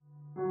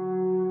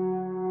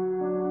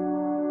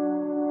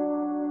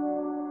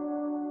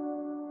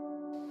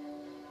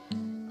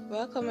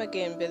Welcome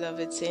again,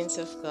 beloved saints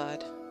of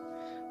God.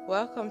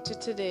 Welcome to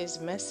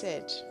today's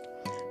message.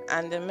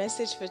 And the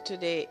message for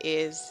today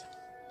is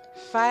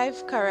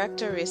 5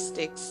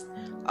 characteristics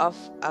of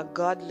a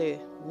godly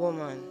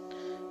woman.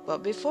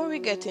 But before we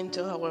get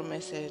into our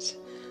message,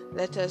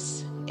 let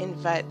us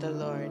invite the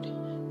Lord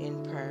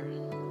in prayer.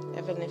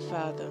 Heavenly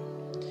Father,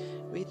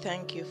 we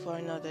thank you for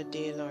another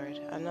day, Lord,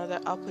 another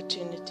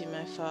opportunity,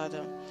 my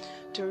Father,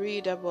 to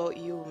read about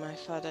you, my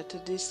Father, to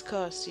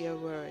discuss your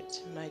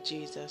words, my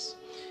Jesus.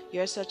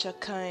 You're such a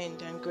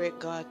kind and great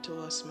God to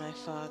us, my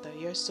Father.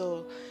 You're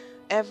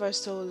ever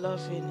so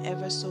loving,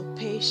 ever so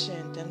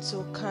patient and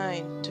so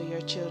kind to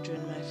your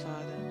children, my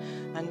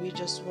Father. And we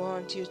just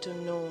want you to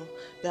know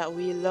that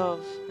we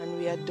love and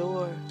we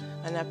adore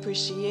and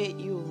appreciate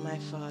you, my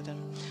Father.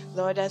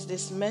 Lord, as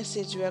this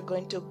message we are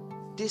going to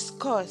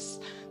discuss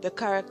the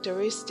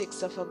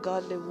characteristics of a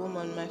godly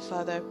woman, my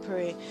Father, I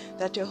pray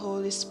that your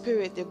Holy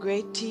Spirit, the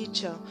great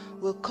teacher,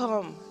 will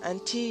come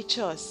and teach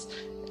us,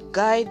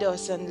 guide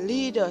us and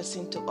lead us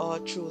into all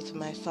truth,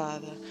 my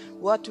Father.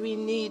 What we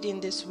need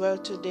in this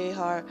world today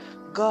are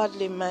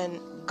godly men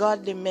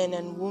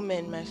and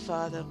women, my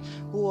Father,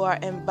 who are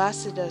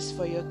ambassadors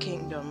for your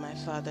kingdom, my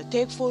Father.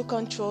 Take full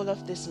control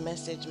of this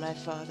message, my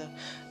Father.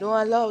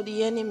 Don't allow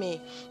the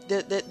enemy,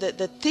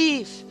 the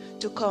thief,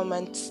 to come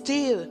and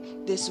steal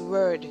this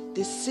word,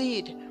 this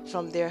seed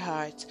from their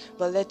hearts,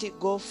 but let it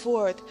go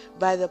forth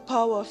by the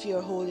power of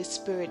your Holy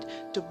Spirit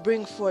to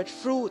bring forth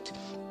fruit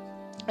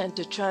and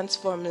to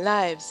transform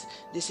lives.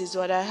 This is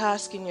what I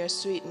ask in your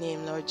sweet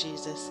name, Lord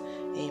Jesus.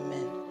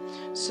 Amen.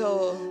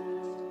 So,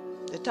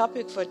 the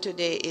topic for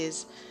today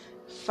is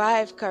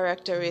 5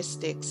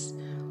 characteristics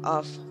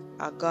of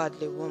a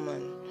godly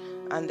woman.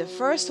 And the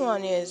first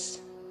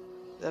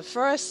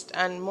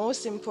and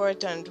most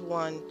important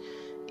one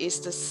is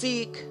to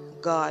seek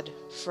God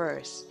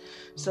first.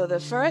 So the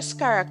first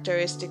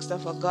characteristics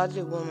of a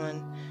godly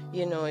woman,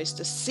 is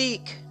to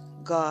seek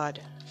God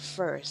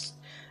first.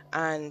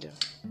 And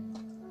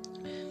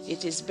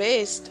it is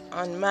based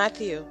on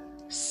Matthew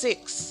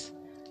 6,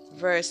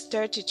 verse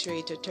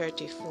 33 to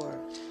 34.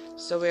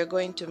 So we're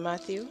going to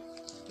Matthew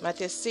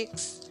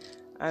 6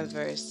 and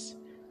verse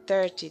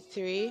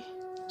 33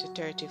 to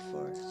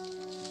 34.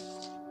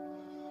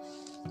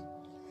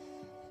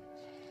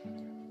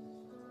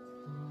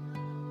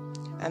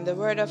 And the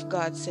word of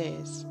God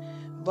says,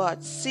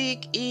 "But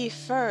seek ye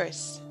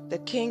first the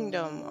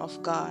kingdom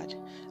of God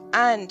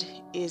and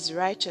his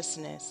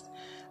righteousness,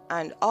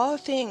 and all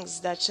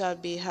things that shall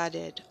be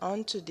added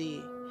unto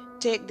thee.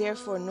 Take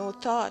therefore no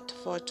thought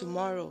for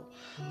tomorrow,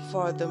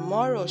 for the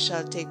morrow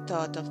shall take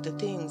thought of the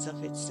things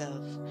of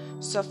itself.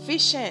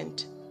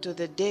 Sufficient to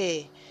the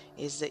day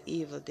is the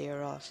evil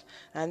thereof."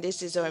 And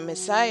this is our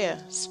Messiah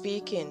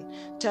speaking,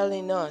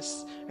 telling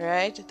us,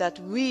 right, that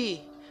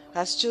we,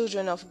 as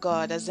children of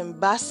God, as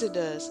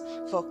ambassadors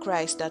for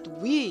Christ, that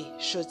we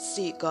should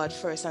seek God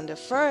first. And the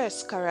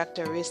first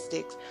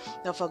characteristic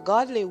of a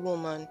godly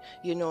woman,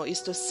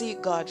 is to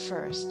seek God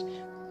first.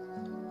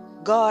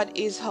 God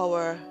is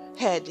our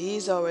head. He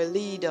is our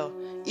leader.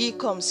 He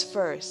comes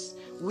first.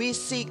 We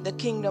seek the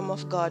kingdom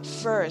of God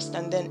first,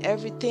 and then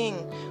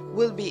everything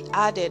will be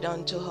added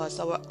unto us,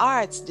 our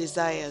heart's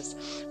desires.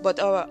 But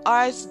our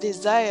heart's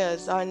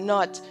desires are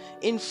not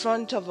in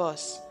front of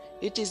us.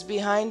 It is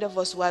behind of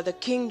us, while the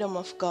kingdom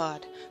of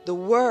God, the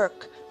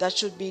work that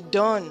should be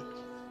done,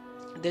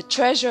 the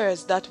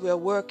treasures that we're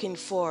working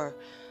for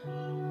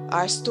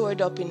are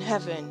stored up in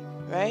heaven,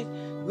 right?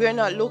 We're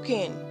not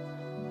looking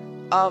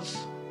of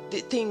the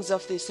things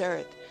of this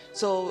earth.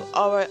 So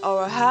our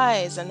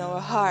eyes and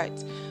our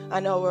heart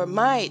and our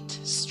might,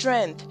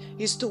 strength,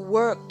 is to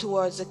work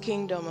towards the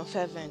kingdom of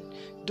heaven.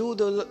 Do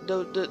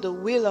the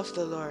will of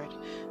the Lord.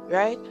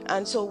 Right?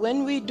 And so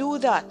when we do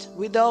that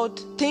without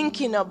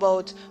thinking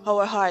about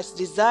our heart's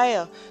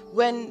desire,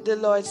 when the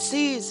Lord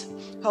sees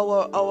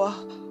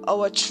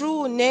our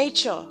true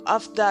nature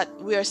of that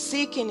we are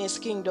seeking his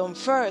kingdom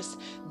first,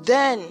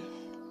 then,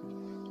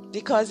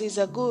 because he's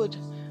a good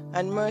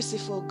and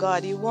merciful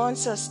God, he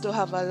wants us to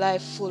have a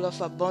life full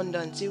of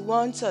abundance. He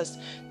wants us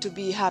to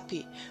be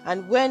happy.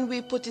 And when we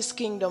put his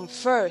kingdom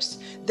first,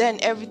 then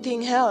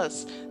everything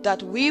else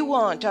that we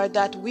want or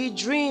that we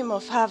dream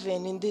of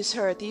having in this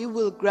earth, he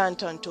will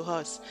grant unto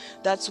us.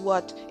 That's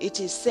what it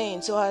is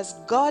saying. So as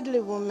godly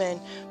women,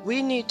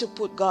 we need to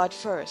put God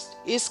first,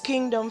 his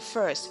kingdom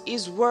first,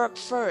 his work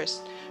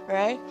first,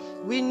 right?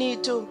 We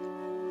need to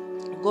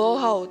go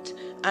out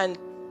and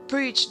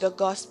preach the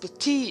gospel,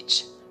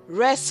 teach,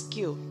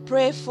 rescue,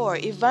 pray for,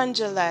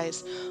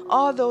 evangelize.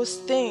 All those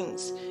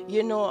things,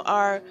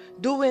 are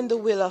doing the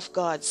will of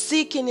God,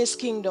 seeking his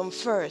kingdom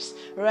first,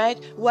 right?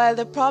 While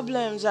the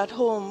problems at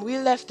home, we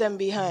left them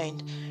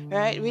behind,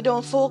 right? We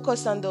don't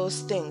focus on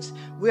those things.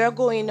 We are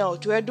going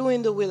out. We are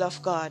doing the will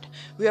of God.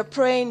 We are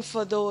praying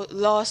for the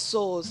lost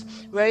souls.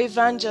 We're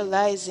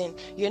evangelizing.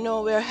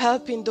 We're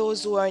helping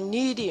those who are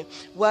needy.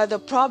 While the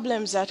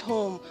problems at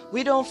home,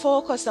 we don't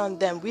focus on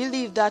them. We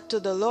leave that to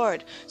the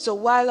Lord. So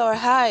while our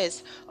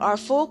eyes are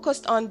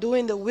focused on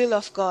doing the will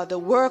of God, the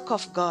work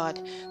of God,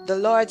 the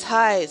Lord's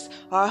eyes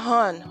are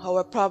on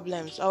our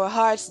problems, our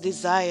heart's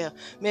desire.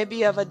 Maybe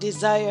you have a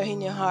desire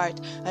in your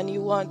heart and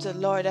you want the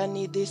Lord, I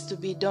need this to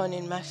be done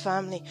in my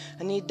family.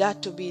 I need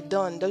that to be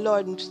done. The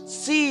Lord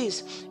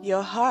sees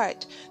your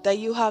heart, that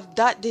you have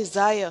that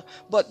desire.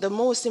 But the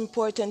most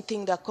important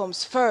thing that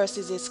comes first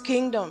is His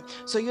kingdom.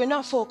 So you're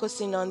not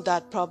focusing on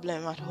that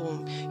problem at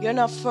home. You're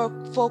not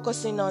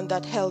focusing on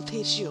that health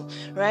issue,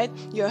 right?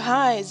 Your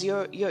eyes,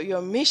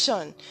 your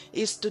mission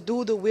is to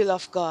do the will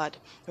of God,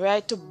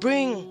 right? To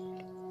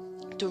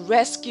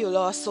rescue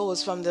lost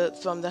souls from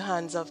the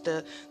hands of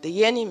the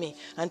enemy,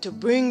 and to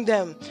bring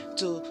them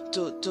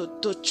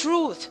to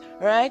truth,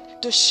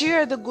 right? To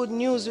share the good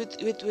news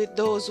with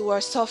those who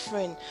are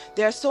suffering.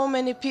 There are so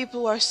many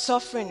people who are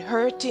suffering,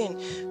 hurting,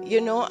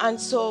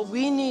 and so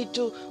we need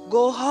to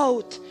go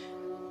out.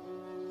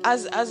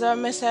 As our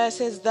Messiah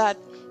says that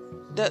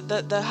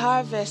the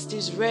harvest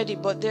is ready,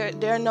 but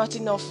there are not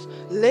enough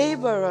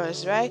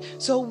laborers, right?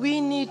 So we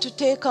need to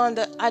take on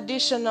the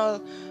additional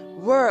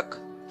work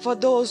for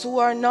those who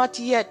are not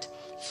yet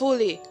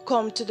fully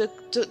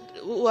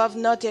who have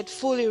not yet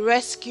fully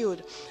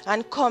rescued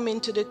and come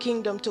into the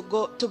kingdom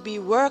to be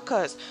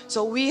workers.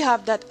 So we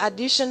have that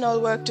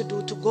additional work to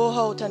do, to go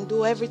out and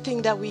do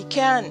everything that we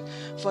can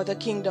for the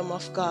kingdom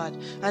of God.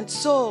 And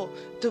so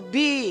to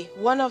be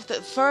one of the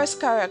first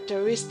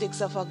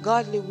characteristics of a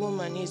godly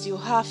woman is you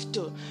have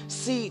to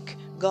seek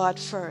God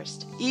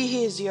first.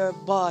 He is your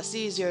boss.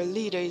 He is your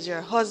leader. He is your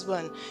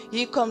husband.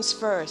 He comes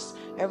first.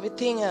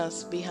 Everything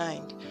else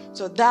behind.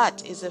 So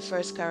that is the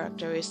first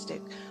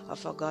characteristic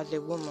of a godly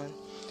woman.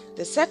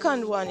 The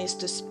second one is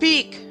to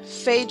speak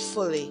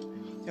faithfully,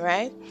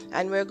 right?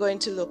 And we're going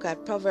to look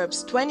at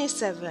Proverbs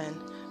 27,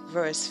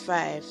 verse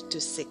 5 to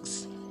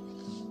 6.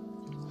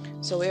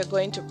 So we're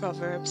going to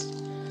Proverbs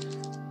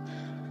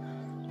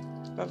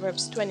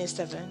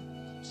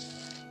 27,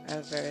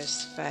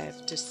 verse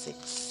 5 to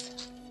 6.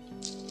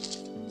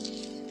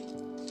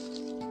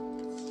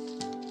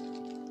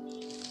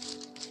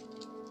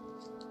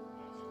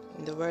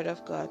 The word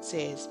of God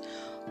says,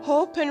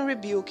 "Hope and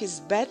rebuke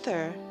is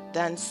better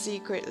than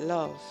secret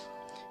love.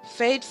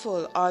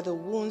 Faithful are the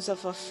wounds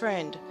of a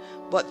friend,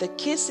 but the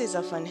kisses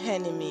of an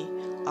enemy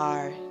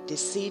are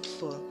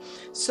deceitful."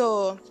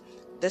 So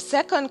the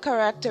second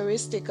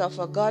characteristic of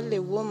a godly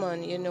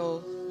woman,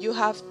 you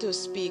have to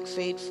speak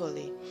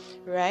faithfully,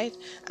 right?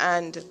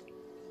 And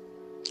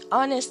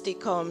honesty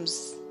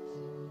comes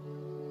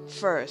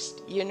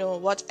first.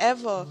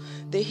 Whatever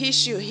the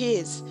issue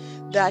is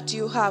that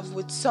you have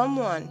with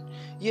someone,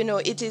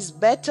 it is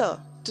better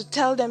to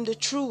tell them the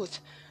truth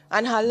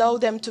and allow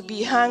them to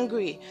be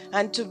angry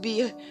and to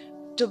be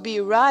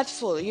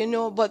wrathful,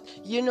 but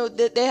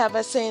they have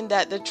a saying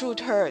that the truth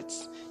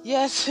hurts.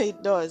 Yes,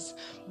 it does.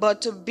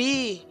 But to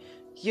be,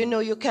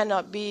 you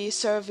cannot be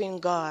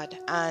serving God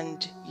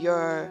and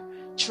you're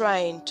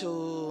trying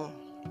to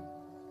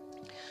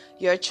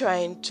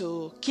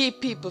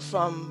keep people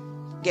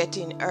from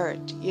getting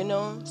hurt.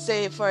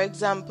 Say for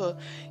example,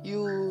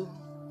 you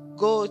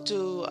go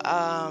to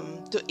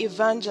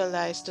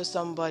evangelize to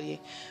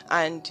somebody,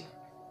 and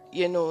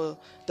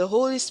the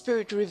Holy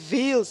Spirit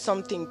reveals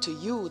something to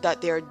you that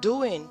they're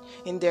doing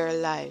in their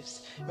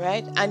lives,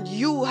 right? And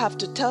you have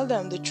to tell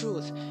them the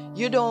truth.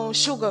 You don't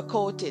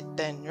sugarcoat it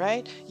then,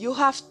 right? You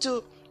have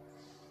to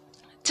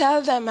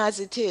tell them as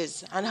it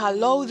is and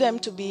allow them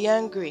to be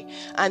angry.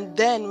 And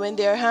then when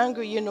they're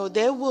angry,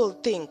 they will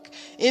think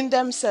in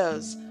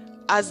themselves,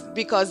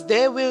 because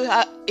they will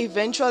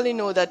eventually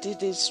know that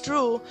it is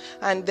true,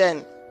 and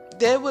then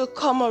they will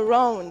come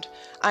around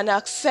and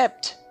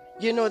accept,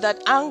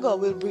 that anger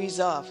will breeze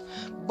off.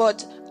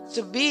 But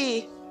to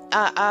be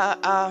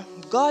a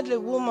godly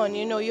woman,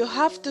 you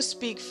have to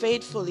speak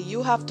faithfully.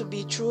 You have to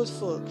be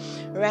truthful,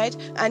 right?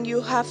 And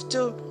you have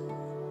to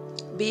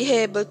be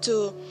able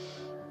to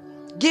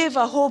give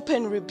a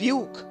open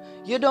rebuke.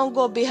 You don't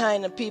go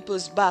behind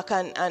people's back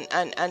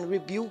and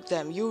rebuke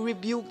them. You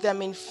rebuke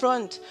them in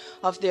front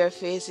of their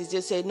faces. You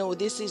say, no,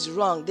 this is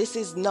wrong. This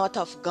is not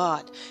of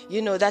God.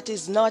 That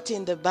is not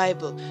in the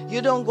Bible.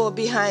 You don't go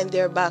behind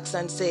their backs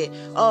and say,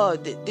 oh,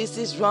 this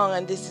is wrong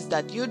and this is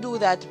that. You do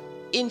that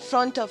in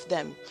front of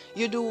them.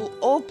 You do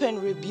open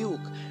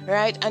rebuke,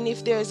 right? And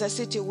if there is a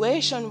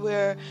situation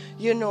where,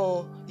 you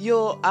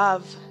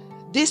have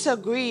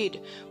disagreed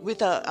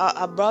with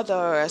a brother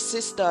or a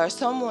sister or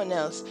someone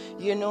else,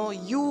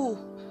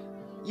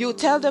 you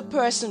tell the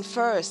person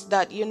first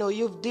that you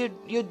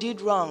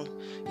did wrong.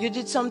 You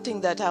did something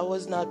that I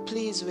was not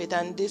pleased with,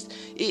 and this,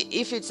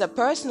 if it's a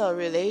personal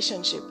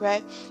relationship,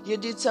 right? You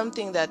did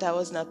something that I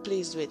was not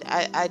pleased with.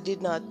 I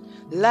did not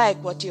like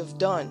what you've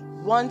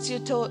done. Once you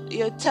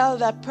tell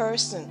that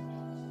person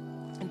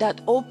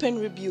that open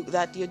rebuke,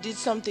 that you did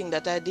something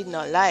that I did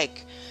not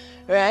like,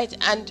 right?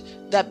 And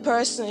that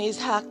person is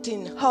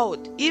acting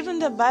out. Even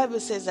the Bible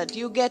says that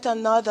you get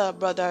another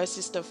brother or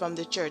sister from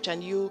the church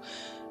and you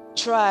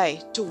try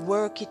to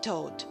work it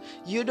out.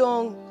 You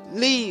don't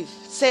leave.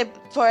 Say,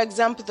 for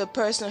example, the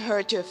person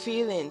hurt your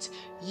feelings.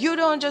 You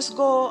don't just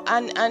go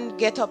and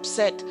get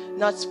upset,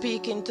 not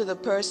speaking to the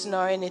person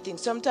or anything.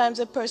 Sometimes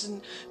a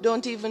person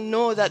don't even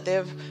know that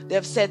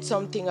they've said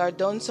something or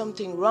done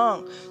something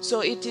wrong.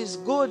 So it is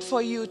good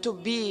for you to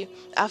be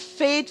a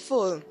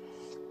faithful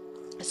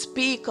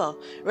speaker,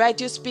 right?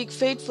 You speak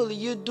faithfully.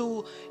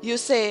 You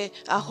say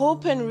a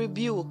hope and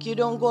rebuke. You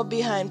don't go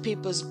behind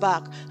people's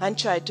back and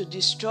try to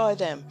destroy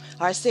them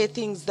or say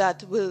things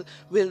that will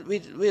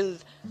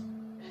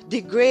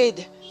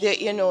degrade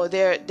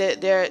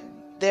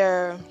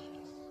their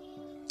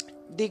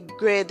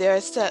degrade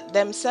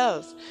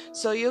themselves.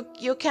 So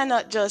you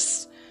cannot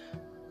just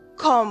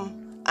come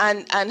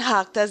and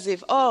act as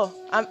if, I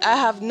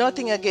have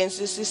nothing against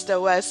this sister,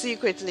 while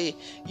secretly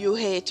you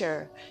hate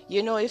her.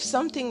 If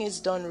something is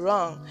done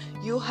wrong,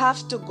 you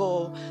have to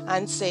go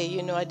and say,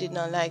 I did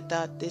not like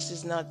that. This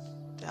is not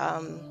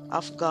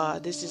of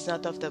God. This is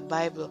not of the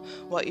Bible.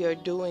 What you're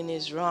doing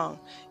is wrong.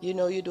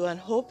 You do an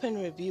hope and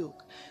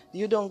rebuke.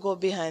 You don't go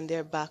behind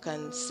their back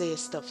and say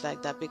stuff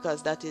like that,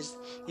 because that is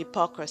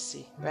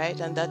hypocrisy, right?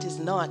 And that is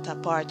not a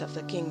part of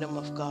the kingdom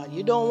of God.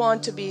 You don't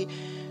want to be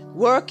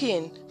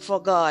working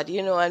for God,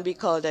 and be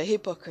called a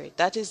hypocrite.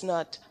 That is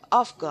not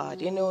of God.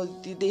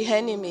 The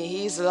enemy,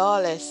 he is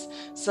lawless.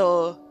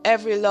 So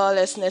every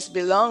lawlessness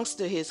belongs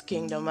to his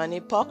kingdom, and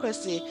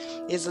hypocrisy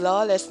is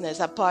lawlessness.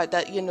 A part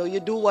that, you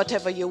do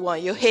whatever you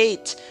want. You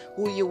hate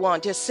who you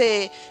want. You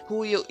say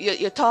who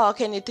you talk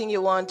anything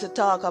you want to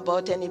talk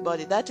about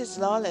anybody. That is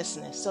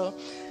lawlessness. So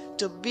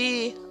to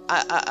be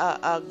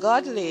a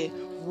godly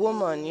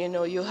woman,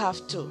 you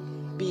have to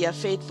be a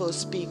faithful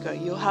speaker.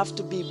 You have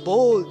to be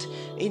bold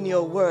in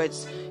your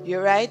words.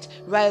 You're right.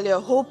 While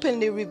you're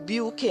openly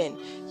rebuking,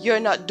 you're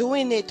not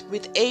doing it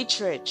with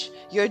hatred.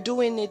 You're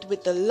doing it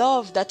with the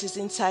love that is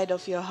inside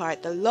of your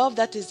heart, the love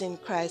that is in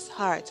Christ's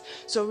heart.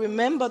 So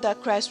remember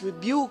that Christ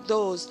rebuked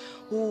those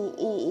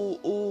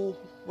who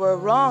were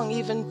wrong,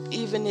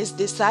 even his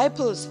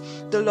disciples.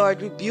 The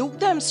Lord rebuked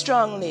them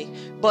strongly,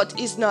 but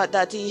it's not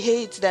that he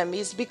hates them.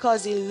 It's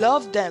because he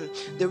loved them.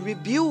 The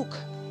rebuke,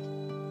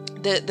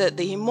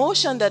 the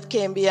emotion that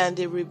came behind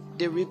the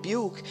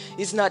rebuke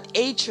is not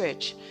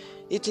hatred.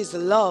 It is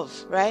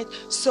love, right?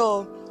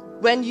 So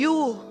when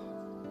you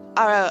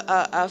are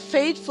a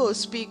faithful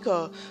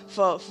speaker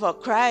for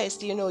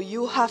Christ,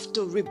 you have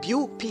to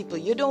rebuke people.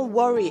 You don't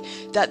worry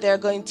that they're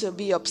going to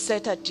be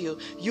upset at you.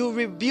 You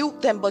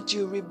rebuke them, but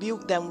you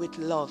rebuke them with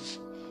love.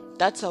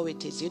 That's how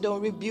it is. You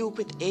don't rebuke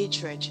with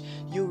hatred.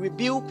 You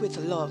rebuke with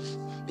love,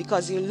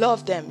 because you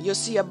love them. You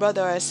see a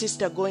brother or a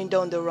sister going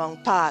down the wrong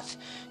path,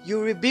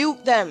 you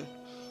rebuke them,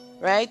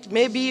 right?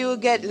 Maybe you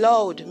get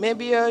loud.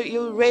 Maybe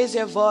you raise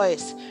your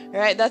voice,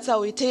 right? That's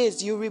how it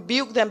is. You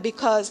rebuke them,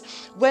 because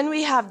when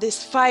we have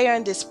this fire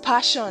and this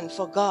passion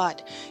for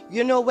God,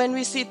 when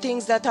we see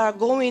things that are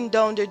going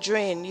down the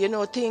drain,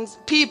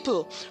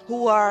 people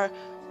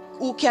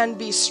who can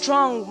be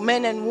strong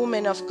men and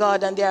women of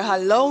God, and they're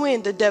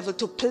allowing the devil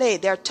to play.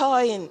 They're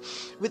toying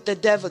with the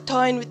devil,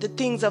 toying with the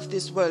things of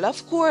this world.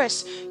 Of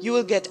course, you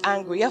will get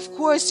angry. Of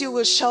course, you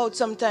will shout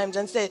sometimes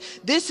and say,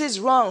 this is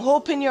wrong.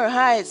 Open your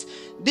eyes.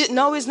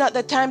 Now is not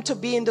the time to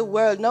be in the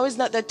world. Now is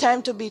not the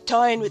time to be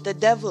toying with the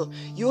devil.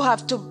 You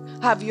have to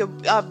have your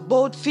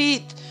both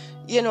feet,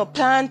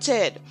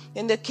 planted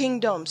in the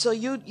kingdom. So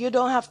you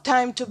don't have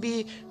time to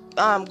be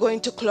going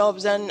to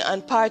clubs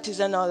and parties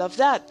and all of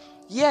that.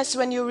 Yes,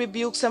 when you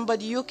rebuke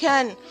somebody,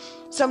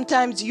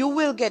 sometimes you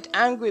will get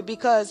angry,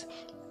 because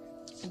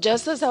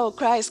just as how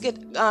Christ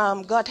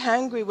got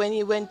angry when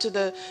he went to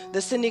the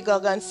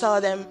synagogue and saw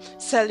them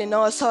selling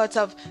all sorts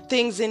of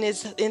things in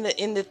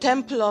the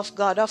temple of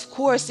God, of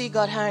course he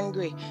got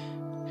angry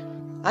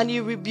and he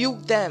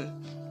rebuked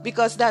them,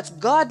 because that's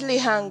godly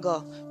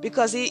anger,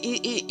 because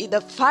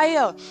the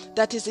fire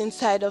that is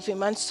inside of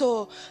him. And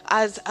so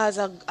as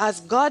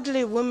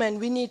godly women,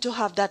 we need to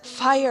have that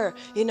fire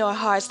in our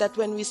hearts, that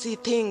when we see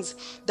things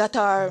that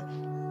are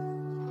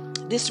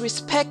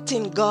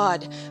disrespecting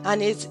God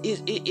and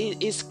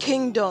his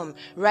kingdom,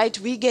 right,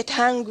 we get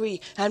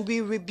angry and we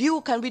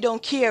rebuke, and we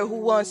don't care who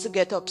wants to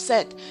get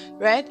upset,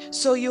 right?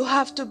 So you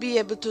have to be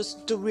able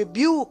to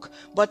rebuke,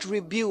 but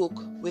rebuke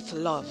with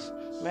love,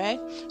 right?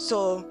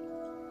 So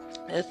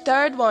the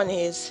third one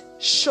is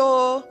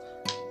show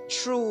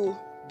true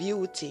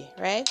beauty,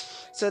 right?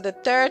 So the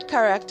third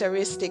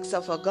characteristics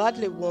of a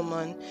godly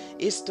woman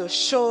is to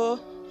show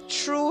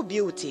true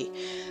beauty.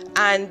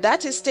 And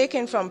that is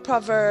taken from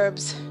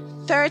Proverbs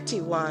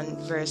 31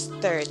 verse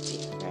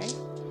 30, right?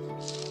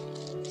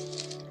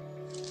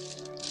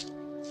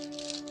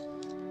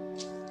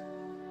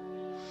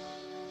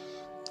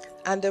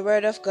 And the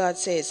word of God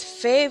says,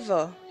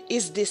 favor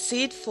is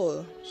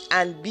deceitful,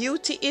 and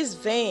beauty is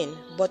vain,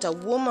 but a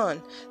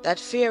woman that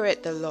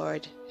feareth the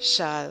Lord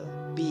shall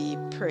be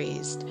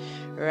praised,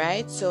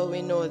 right? So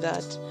we know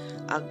that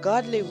a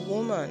godly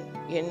woman,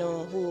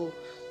 who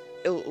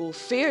who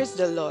fears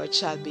the Lord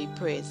shall be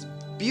praised.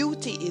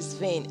 Beauty is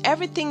vain.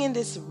 Everything in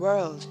this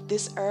world,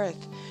 this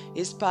earth,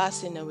 is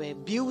passing away.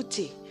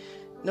 Beauty,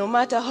 no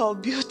matter how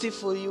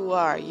beautiful you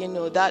are,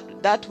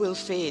 that will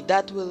fade.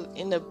 That will,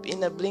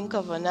 in a blink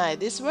of an eye.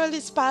 This world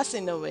is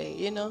passing away.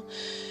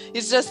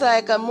 It's just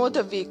like a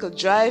motor vehicle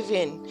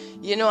driving,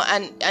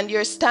 and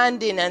you're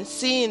standing and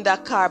seeing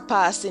that car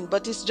passing,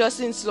 but it's just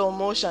in slow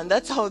motion.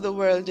 That's how the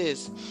world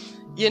is.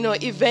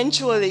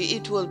 Eventually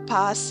it will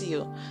pass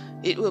you.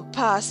 It will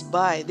pass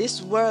by.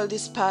 This world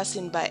is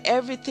passing by.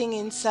 Everything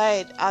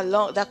inside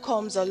that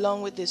comes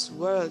along with this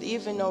world,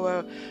 even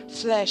our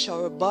flesh,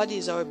 our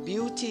bodies, our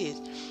beauty,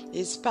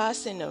 is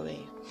passing away.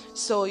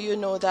 So you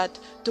know that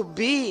to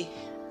be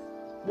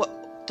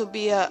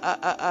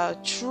a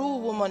true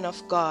woman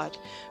of God,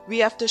 we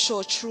have to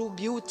show true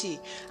beauty,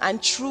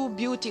 and true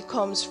beauty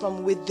comes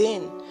from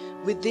within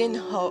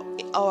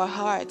our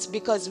hearts,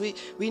 because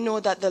we know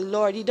that the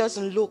Lord, He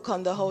doesn't look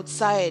on the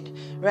outside,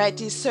 right?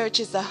 He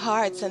searches the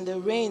hearts and the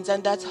reins,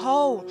 and that's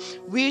how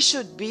we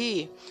should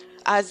be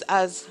as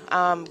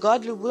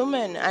godly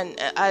women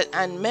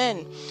and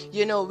men.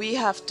 We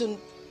have to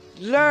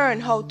learn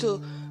how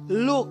to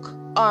look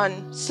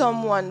on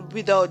someone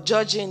without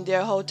judging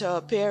their outer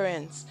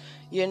appearance,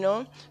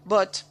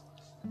 but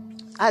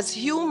as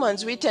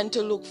humans we tend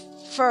to look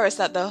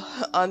first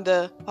on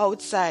the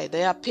outside,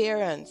 the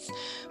appearance.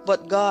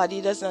 But God,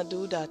 He does not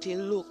do that.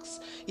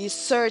 He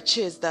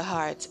searches the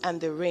heart and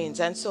the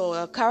reins. And so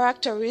a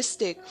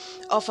characteristic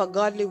of a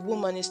godly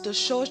woman is to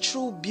show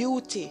true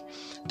beauty,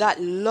 that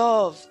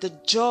love, the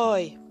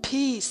joy,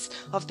 peace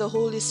of the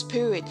Holy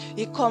Spirit.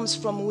 It comes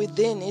from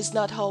within. It's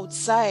not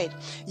outside.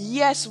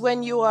 Yes,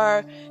 when you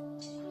have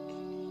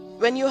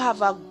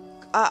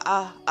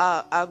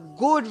a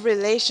good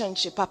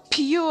relationship, a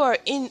pure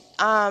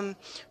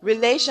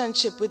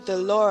relationship with the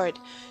Lord,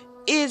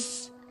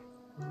 His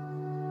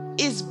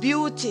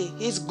beauty,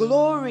 His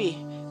glory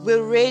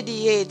will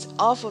radiate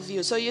off of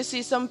you. So you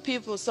see some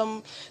people,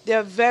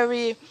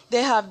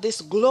 they have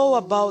this glow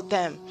about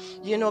them,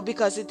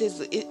 because it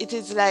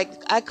is like,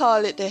 I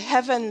call it the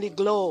heavenly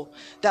glow,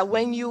 that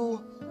when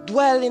you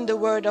dwell in the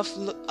word of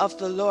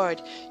the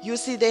Lord, you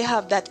see they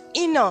have that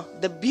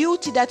the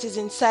beauty that is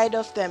inside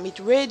of them, it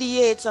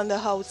radiates on the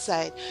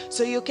outside.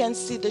 So you can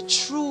see the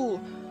true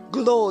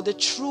glow, the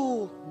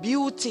true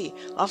beauty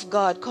of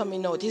God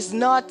coming out. It's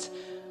not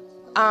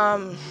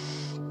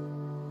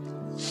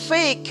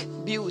fake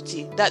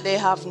beauty that they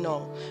have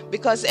now,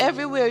 because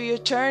everywhere you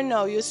turn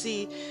now, you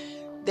see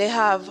they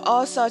have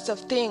all sorts of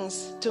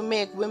things to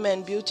make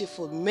women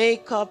beautiful: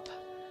 makeup,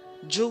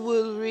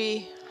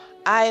 jewelry,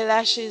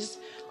 eyelashes,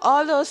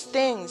 all those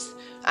things.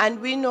 And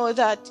we know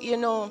that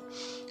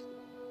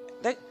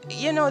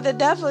the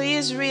devil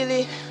is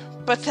really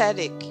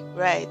pathetic,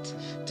 right,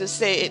 to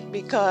say it,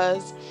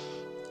 because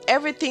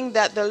everything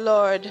that the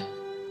Lord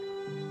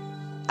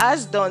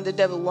has done, the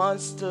devil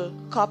wants to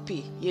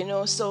copy,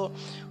 So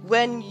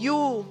when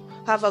you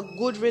have a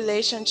good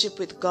relationship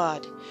with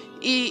God,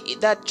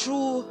 that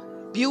true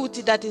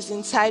beauty that is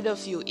inside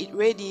of you, it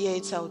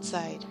radiates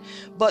outside.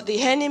 But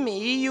the enemy,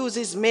 he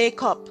uses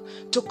makeup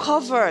to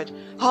cover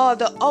all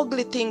the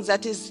ugly things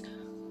that is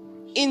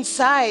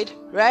inside,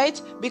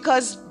 right?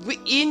 Because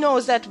he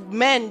knows that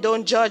men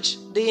don't judge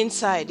the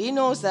inside. He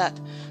knows that.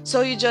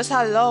 So you just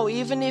allow,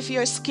 even if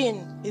your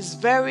skin is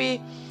very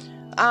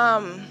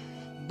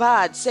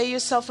bad, say you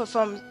suffer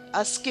from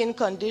a skin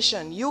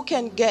condition, you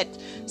can get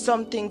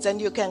some things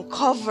and you can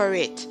cover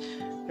it,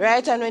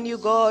 right? And when you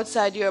go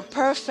outside, you're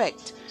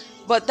perfect.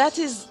 But that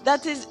is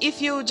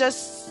if you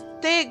just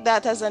take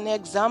that as an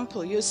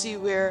example, you see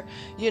where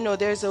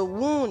there's a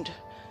wound,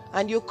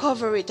 and you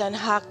cover it and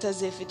act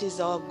as if it is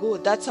all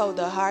good. That's how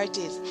the heart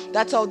is.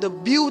 That's how the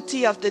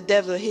beauty of the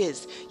devil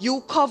is.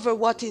 You cover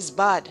what is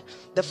bad.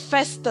 The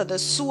fester, the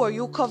sore,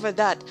 you cover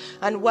that.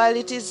 And while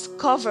it is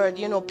covered,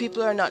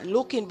 people are not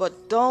looking,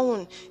 but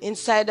down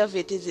inside of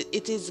it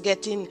is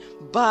getting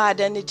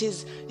bad, and it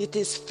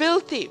is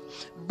filthy.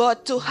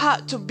 But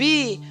to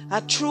be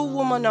a true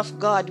woman of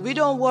God, we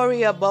don't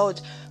worry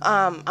about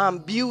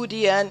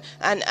beauty and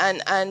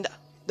the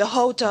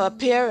outer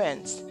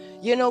appearance.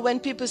 When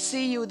people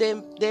see you,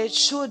 they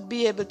should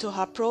be able to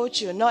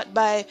approach you, not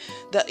by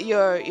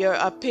your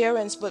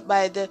appearance, but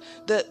by the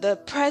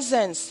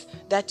presence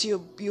that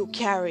you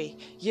carry.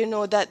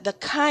 That the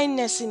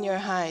kindness in your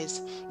eyes,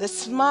 the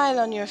smile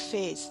on your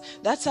face.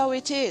 That's how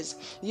it is.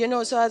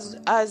 So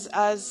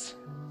as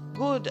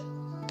good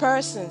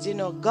persons,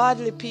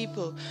 godly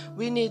people,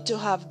 we need to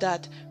have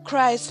that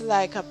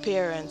Christ-like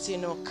appearance.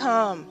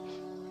 Calm,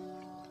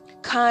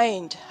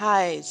 kind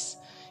eyes.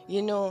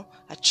 A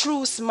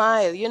true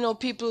smile.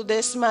 People,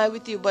 they smile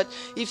with you, but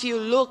if you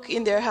look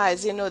in their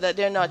eyes, that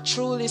they're not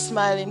truly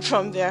smiling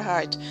from their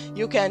heart.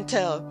 You can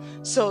tell.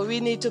 So we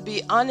need to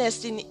be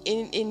honest in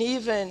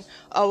even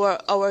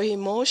our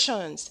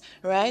emotions,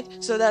 right?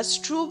 So that's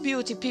true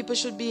beauty. People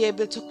should be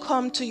able to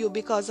come to you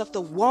because of the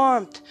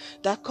warmth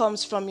that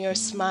comes from your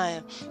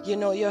smile,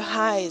 your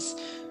eyes,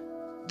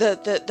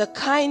 the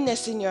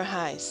kindness in your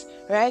eyes,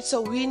 right?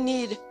 So we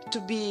need to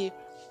be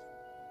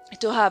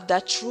to have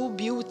that true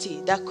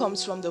beauty that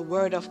comes from the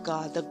Word of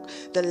God,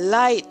 the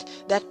light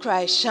that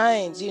Christ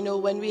shines.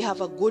 When we have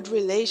a good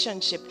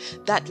relationship,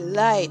 that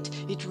light,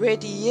 it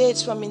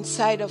radiates from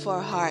inside of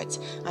our hearts,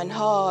 and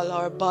all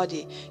our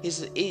body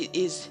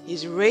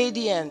is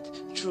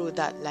radiant through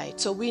that light.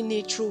 So we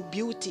need true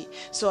beauty.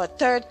 So a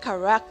third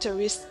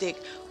characteristic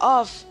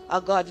of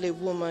a godly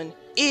woman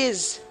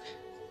is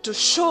to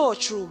show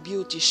true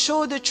beauty,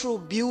 show the true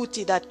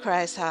beauty that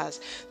Christ has,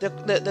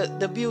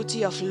 the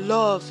beauty of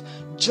love,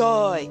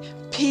 joy,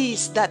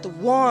 peace, that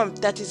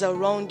warmth that is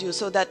around you,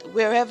 so that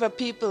wherever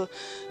people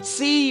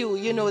see you,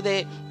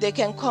 they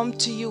can come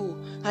to you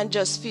and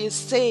just feel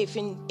safe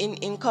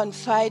in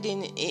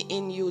confiding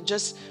in you,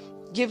 just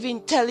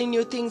telling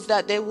you things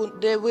that they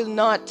will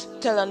not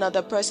tell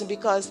another person,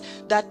 because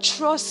that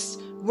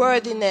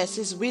trustworthiness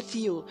is with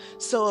you.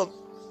 So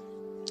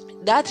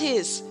that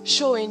is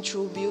showing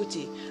true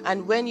beauty.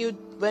 And when you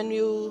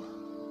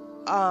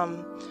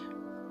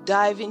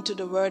dive into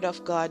the Word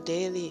of God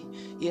daily,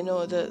 we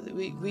know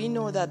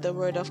that the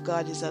Word of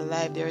God is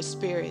alive. There are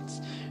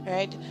spirits,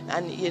 right?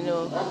 And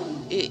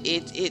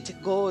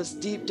it goes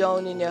deep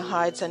down in your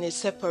hearts, and it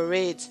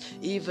separates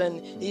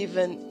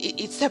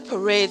it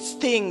separates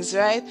things,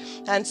 right?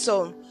 And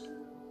so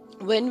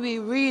when we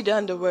read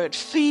on the Word,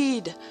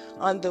 feed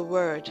on the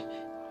Word,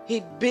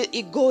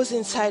 it goes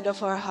inside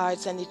of our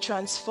hearts, and it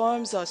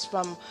transforms us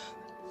from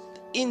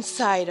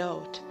inside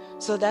out.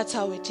 So that's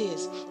how it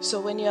is. So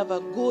when you have a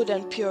good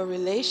and pure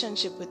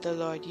relationship with the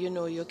Lord,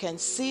 you can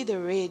see the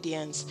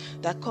radiance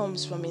that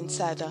comes from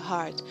inside the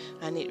heart,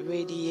 and it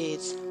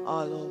radiates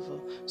all over.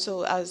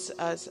 So as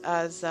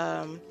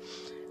a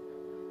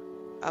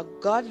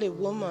godly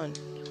woman,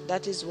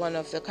 that is one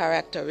of the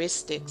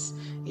characteristics,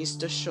 is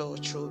to show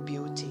true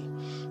beauty.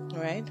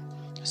 Right?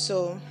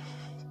 So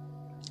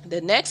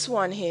the next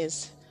one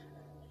is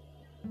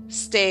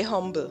stay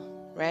humble,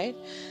 right?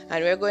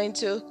 And we're going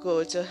to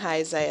go to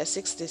Isaiah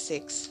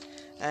 66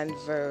 and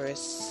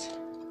verse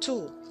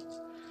 2.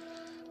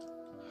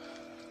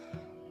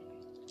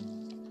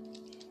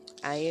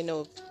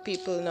 And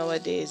people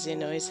nowadays,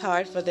 it's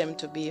hard for them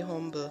to be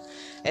humble,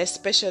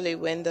 especially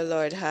when the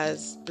Lord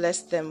has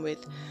blessed them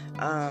with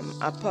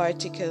a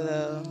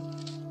particular,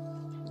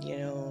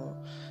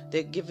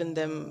 they've given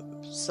them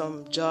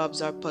some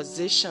jobs or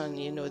position,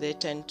 they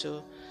tend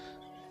to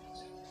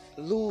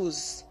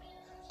lose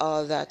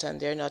all that, and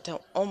they're not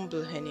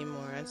humble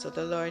anymore. And so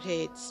the Lord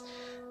hates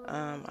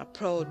a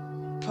proud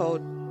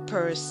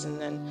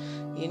person, and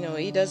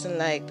he doesn't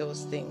like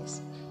those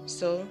things.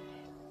 So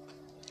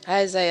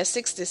Isaiah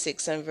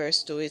 66 and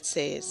verse 2, it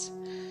says,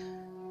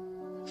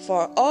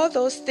 "For all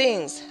those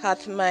things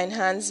hath mine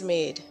hands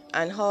made,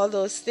 and all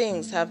those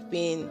things have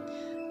been,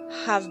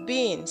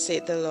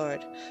 saith the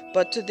Lord.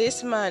 But to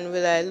this man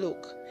will I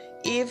look,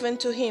 even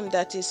to him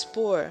that is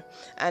poor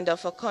and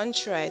of a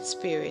contrite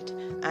spirit,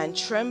 and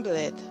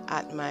trembleth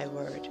at my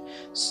word."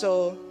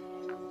 So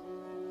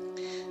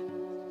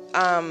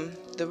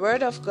the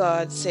Word of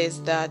God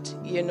says that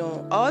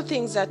all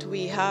things that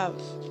we have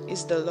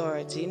is the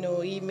Lord's.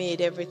 He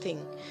made everything,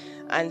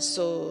 and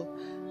so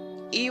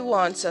He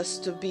wants us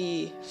to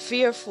be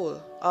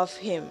fearful of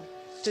Him,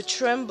 to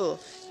tremble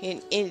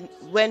in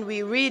when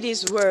we read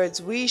His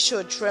words. We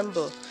should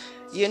tremble.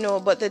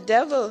 But the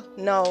devil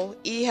now,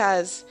 he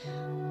has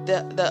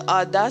the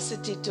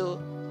audacity to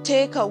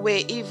take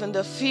away even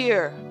the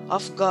fear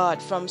of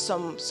God from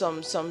some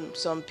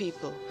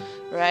people,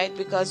 right?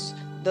 Because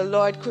the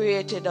Lord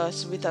created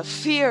us with a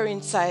fear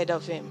inside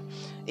of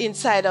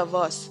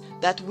us,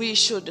 that we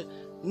should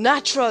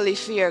naturally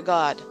fear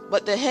God.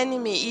 But the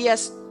enemy, he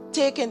has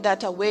taken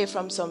that away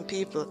from some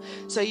people.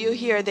 So you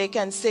hear they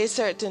can say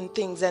certain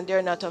things and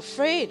they're not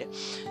afraid,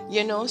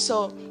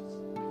 So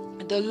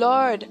the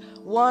Lord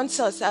wants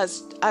us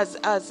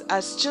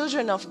as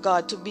children of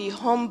God to be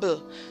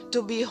humble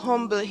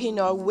in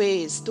our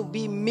ways, to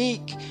be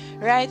meek,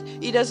 right?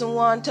 He doesn't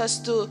want us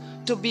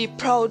to be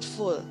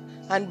proudful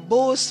and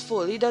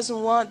boastful. He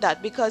doesn't want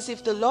that, because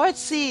if the Lord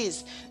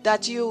sees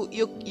that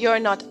you're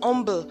not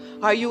humble,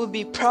 or you will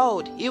be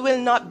proud, He will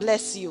not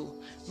bless you,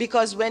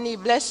 because when He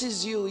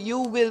blesses you, you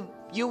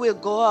will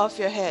go off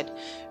your head,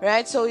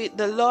 right? So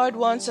the Lord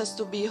wants us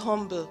to be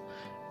humble,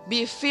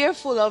 be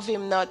fearful of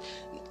Him, not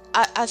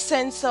a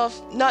sense of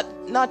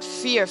not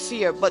fear,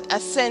 but a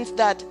sense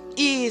that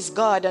He is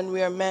God and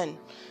we are men.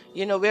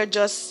 We're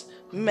just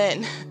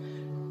men,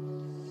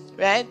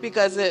 right?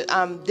 Because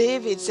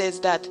David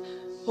says that,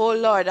 "Oh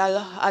Lord,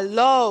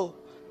 allow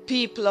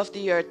people of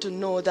the earth to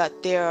know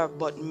that they are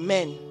but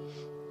men."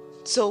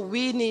 So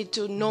we need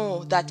to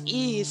know that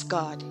He is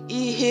God.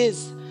 He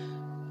is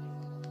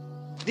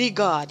the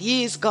God.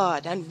 He is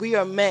God, and we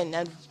are men.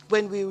 And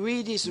when we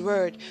read His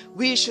word,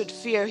 we should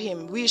fear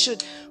Him. We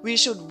should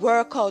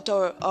work out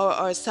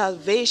our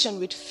salvation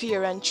with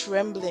fear and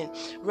trembling,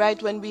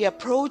 right? When we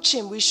approach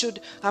Him, we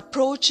should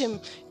approach Him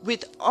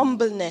with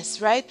humbleness,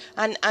 right?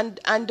 And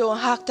don't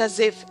act as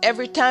if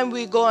every time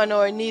we go on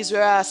our knees, we're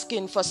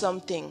asking for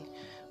something.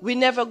 We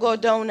never go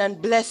down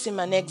and bless Him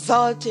and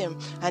exalt Him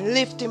and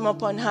lift Him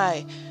up on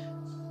high.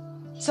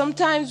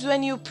 Sometimes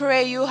when you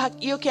pray,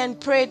 you can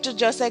pray to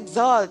just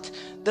exalt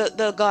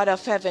the God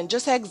of heaven.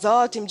 Just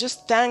exalt him.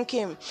 Just thank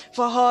him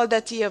for all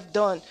that he have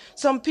done.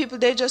 Some people,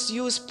 they just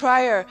use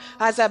prayer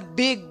as a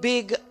big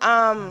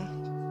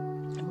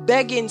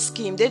begging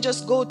scheme. They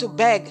just go to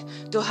beg,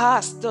 to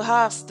ask,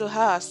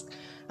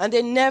 and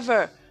they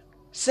never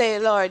say,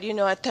 Lord,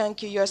 I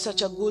thank you. You're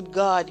such a good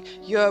God.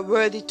 You're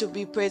worthy to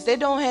be praised. They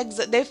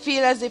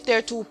feel as if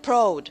they're too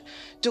proud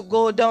to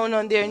go down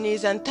on their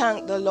knees and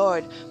thank the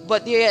Lord.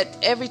 But yet,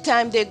 every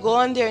time they go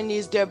on their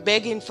knees, they're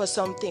begging for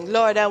something.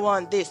 Lord, I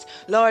want this.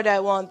 Lord, I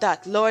want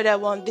that. Lord, I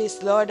want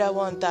this. Lord, I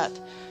want that.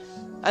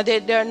 And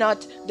they're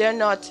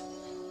not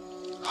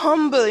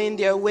humble in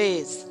their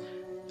ways.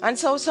 And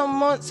so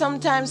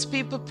sometimes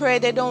people pray,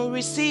 they don't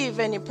receive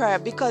any prayer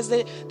because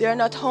they're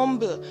not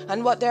humble.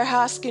 And what they're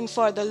asking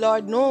for, the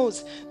Lord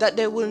knows that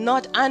they will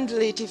not handle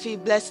it if he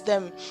bless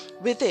them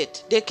with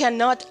it. They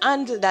cannot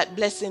handle that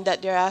blessing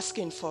that they're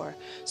asking for.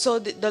 So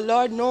the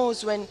Lord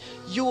knows when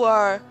you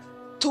are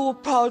too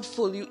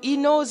proudful. He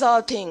knows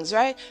all things,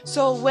 right?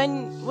 So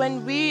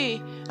when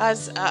we,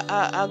 as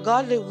a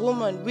godly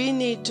woman, we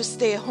need to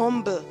stay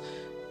humble.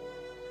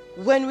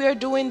 When we're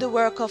doing the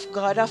work of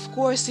God, of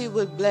course he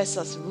will bless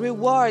us.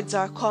 Rewards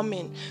are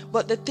coming.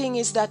 But the thing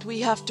is that we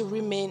have to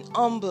remain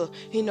humble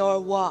in our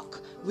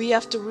walk. We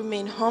have to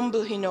remain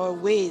humble in our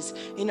ways,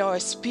 in our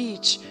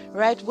speech,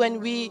 right?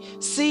 When we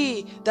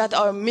see that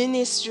our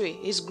ministry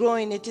is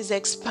growing, it is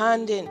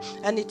expanding,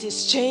 and it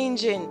is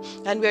changing,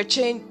 and we're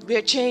touching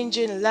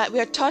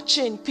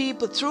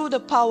people through the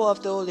power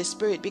of the Holy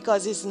Spirit,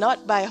 because it's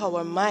not by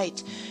our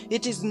might,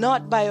 it is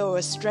not by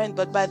our strength,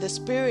 but by the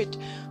Spirit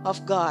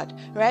of God,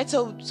 right?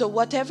 So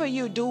whatever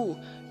you do,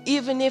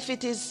 even if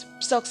it is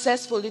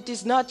successful, it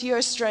is not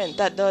your strength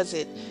that does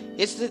it.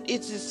 It's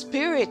the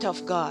Spirit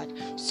of God.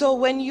 So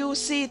when you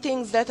see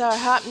things that are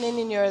happening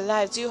in your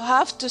lives, you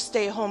have to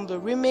stay humble.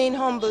 Remain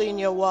humble in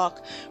your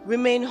walk.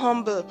 Remain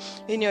humble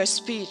in your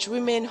speech.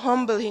 Remain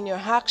humble in your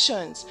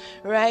actions,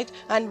 right?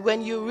 And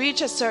when you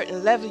reach a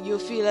certain level, you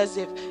feel as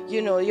if,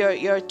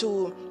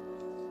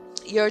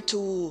 you're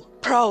too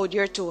proud,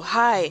 you're too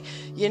high.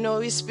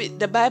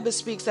 The Bible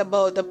speaks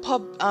about a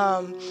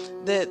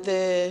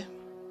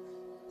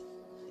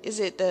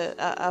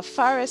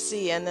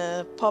Pharisee and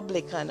a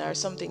publican or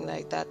something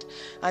like that,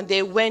 and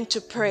they went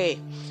to pray,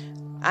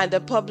 and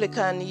the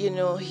publican,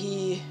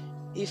 he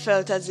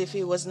felt as if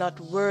he was not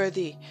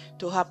worthy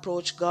to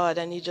approach God,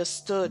 and he just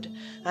stood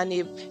and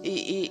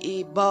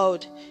he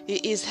bowed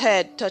his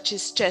head, touched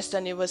his chest,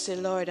 and he was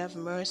saying, Lord, have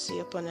mercy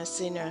upon a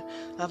sinner,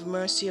 have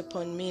mercy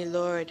upon me,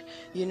 Lord.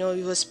 He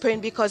was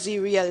praying because he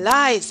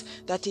realized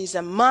that he's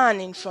a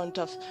man in front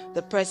of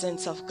the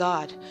presence of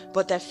God.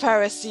 But the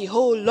Pharisee,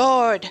 oh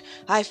Lord,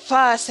 I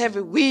fast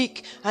every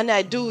week and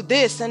I do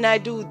this and I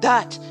do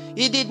that.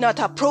 He did not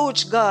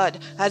approach God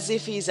as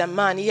if he's a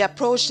man. He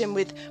approached him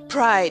with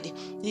pride.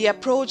 He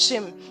approached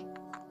him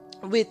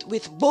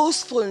with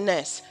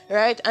boastfulness,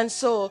 right? And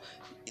so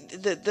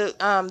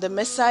the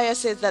Messiah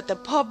says that the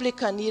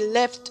publican, he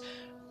left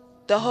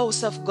the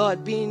house of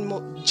God being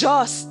more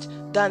just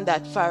than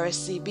that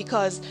Pharisee,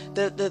 because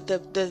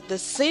the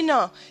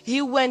sinner,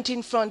 he went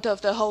in front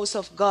of the house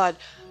of God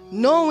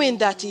knowing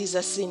that he's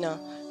a sinner,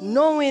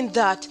 knowing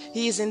that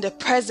he is in the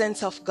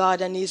presence of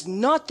God and he's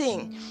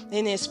nothing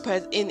in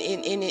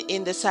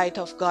the sight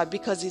of God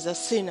because he's a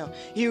sinner.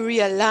 He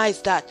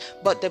realized that.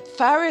 But the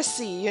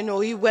Pharisee,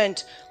 he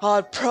went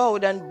all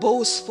proud and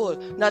boastful,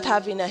 not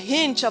having a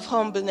hinge of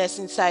humbleness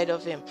inside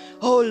of him.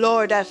 Oh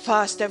Lord, I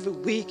fast every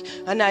week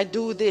and I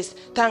do this.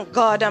 Thank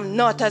God I'm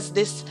not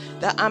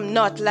I'm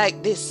not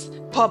like this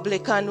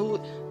publican.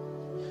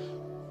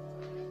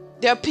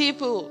 There are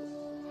people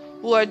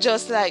who are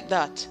just like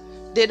that.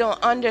 They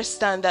don't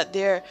understand that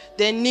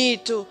they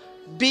need to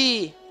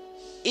be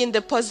in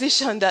the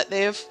position that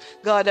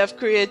God have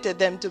created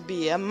them to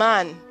be. A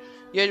man.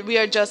 We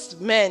are just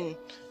men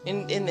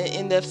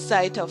in the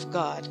sight of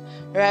God,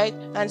 right?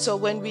 And so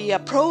when we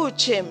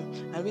approach him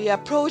and we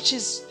approach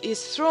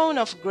his throne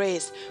of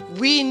grace,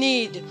 we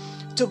need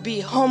to be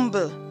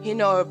humble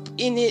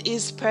in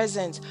his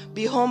presence,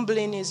 be humble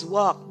in his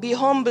walk, be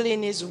humble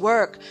in his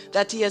work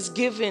that he has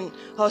given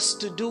us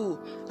to do.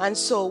 And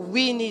so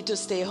we need to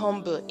stay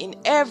humble in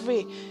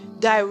every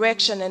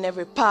direction and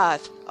every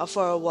path of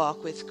our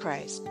walk with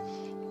Christ.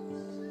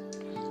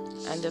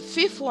 And the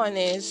fifth one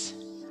is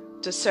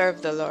to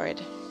serve the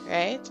Lord,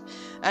 right?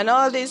 And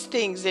all these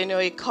things,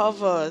 it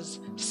covers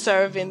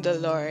serving the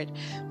Lord,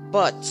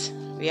 but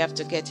we have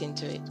to get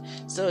into it.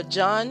 So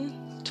John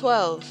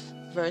 12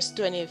 verse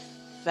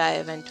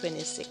 25 and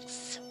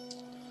 26.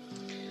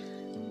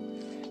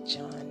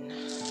 John.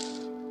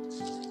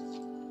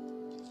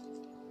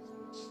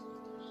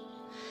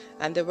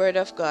 And the word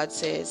of God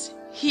says,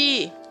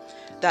 He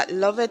that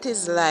loveth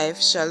his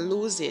life shall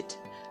lose it,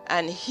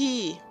 and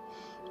he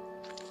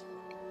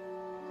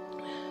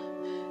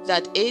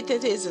that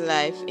hateth his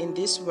life in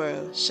this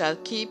world shall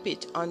keep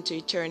it unto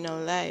eternal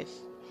life.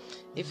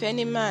 If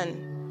any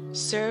man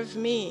serve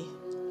me,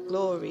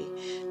 glory,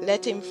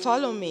 let him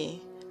follow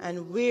me,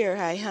 and where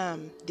I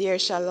am, there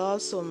shall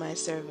also my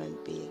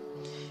servant be.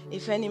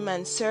 If any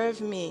man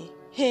serve me,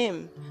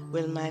 him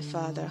will my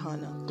Father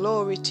honor.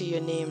 Glory to your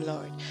name,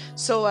 Lord.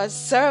 So as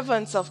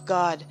servants of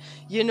God,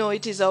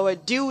 it is our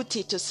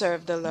duty to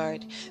serve the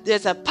Lord.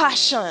 There's a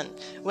passion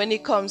when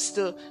it comes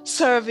to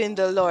serving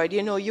the Lord.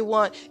 You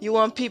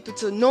want people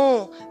to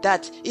know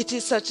that it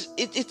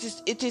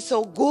is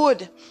so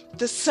good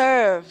to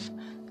serve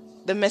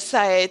the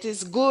Messiah. It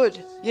is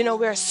good.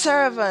 We're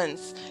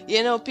servants.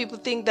 People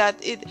think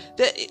that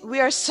we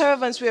are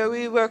servants where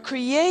we were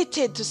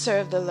created to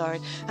serve the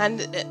Lord.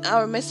 And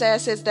our Messiah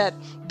says that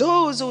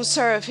those who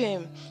serve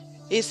him,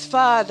 his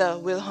Father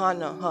will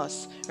honor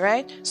us,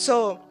 right?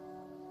 So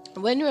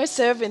when we're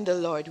serving the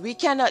Lord, we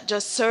cannot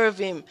just serve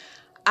him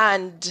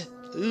and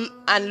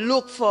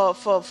look for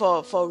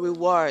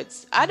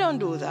rewards. I don't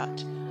do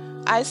that.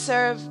 I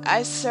serve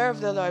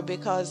the Lord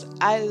because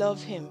I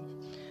love him.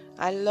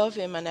 I love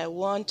him and I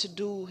want to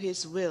do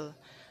his will.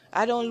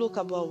 I don't look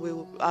about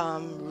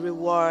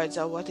rewards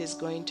or what is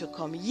going to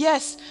come.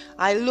 Yes,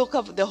 I look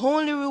up. The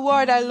only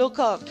reward I look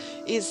up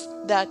is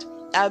that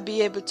I'll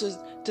be able to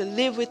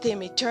live with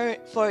him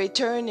for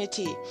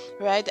eternity,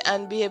 right?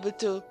 And be able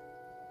to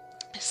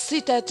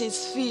sit at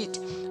his feet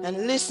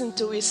and listen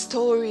to his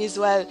stories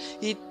while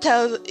he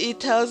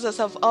tells us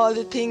of all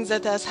the things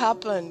that has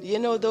happened,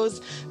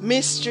 those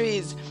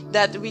mysteries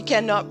that we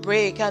cannot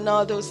break and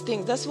all those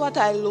things. That's what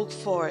I look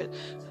for.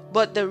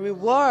 But the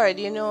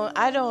reward,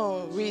 I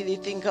don't really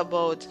think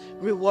about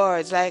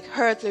rewards, like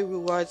earthly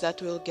rewards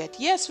that we'll get.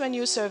 Yes, when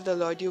you serve the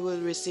Lord, you will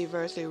receive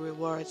earthly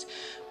rewards.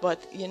 But,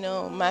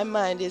 my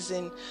mind is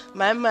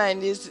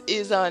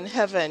on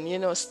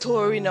heaven,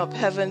 storing up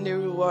heavenly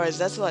rewards.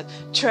 That's what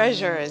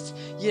treasures,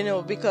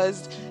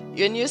 because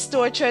when you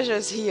store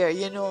treasures here,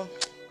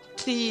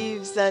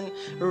 thieves and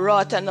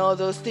rot and all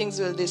those things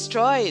will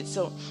destroy it.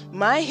 So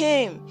my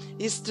aim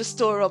is to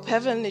store up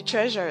heavenly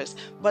treasures.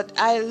 But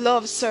I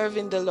love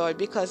serving the Lord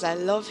because I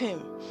love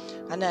him.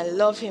 And I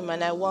love him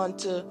and I want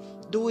to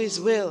do his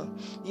will.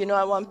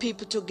 I want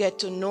people to get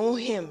to know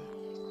him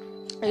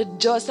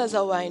just as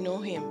how I know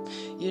him.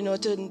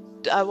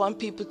 I want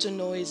people to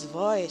know his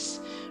voice,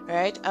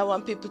 right? I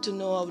want people to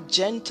know how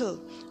gentle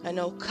and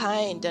how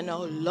kind and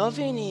how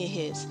loving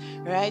he is,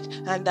 right?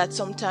 And that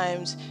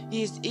sometimes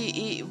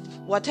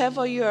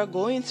whatever you are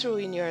going through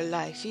in your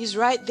life, he's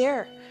right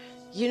there.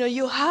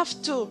 You have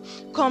to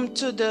come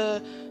to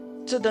the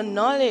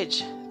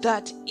knowledge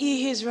that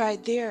he is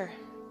right there.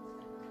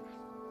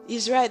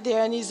 He's right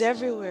there and he's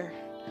everywhere.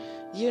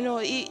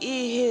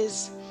 He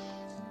is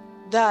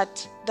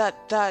that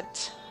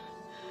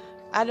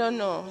I don't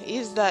know.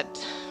 He's that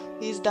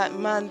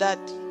man that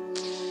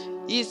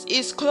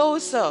is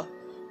closer.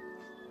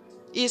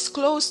 He's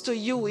close to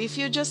you. If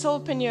you just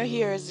open your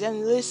ears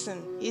and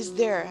listen, he's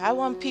there. I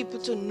want people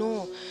to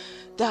know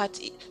that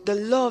the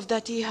love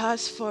that he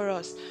has for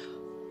us,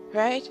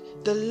 right?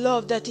 The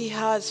love that he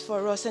has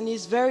for us. And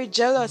he's very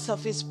jealous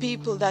of his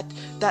people that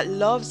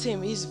loves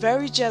him. He's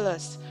very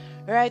jealous,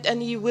 right?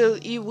 And he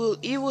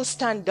will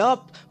stand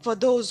up for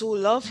those who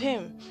love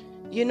him.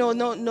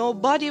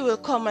 Nobody will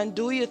come and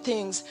do you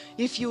things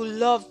if you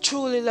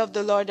truly love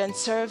the Lord and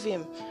serve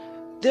him.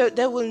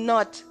 They will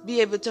not be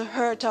able to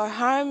hurt or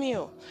harm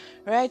you,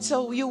 right?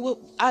 So you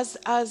will,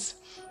 as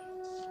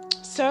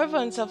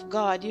servants of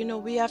God,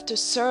 we have to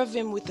serve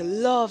him with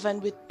love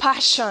and with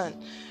passion,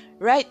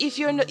 right? If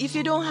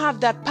you don't have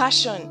that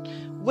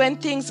passion, when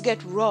things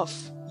get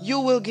rough,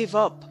 you will give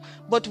up.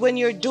 But when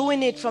you're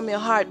doing it from your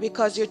heart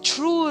because you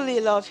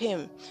truly love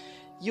him,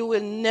 you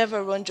will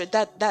never run dry.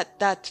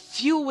 That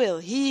fuel,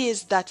 he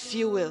is that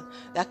fuel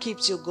that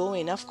keeps you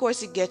going. Of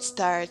course, it gets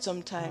tired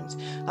sometimes.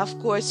 Of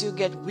course, you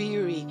get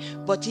weary.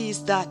 But he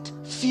is that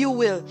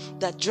fuel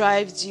that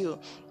drives you.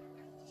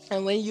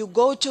 And when you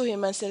go to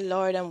him and say,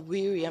 Lord, I'm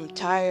weary, I'm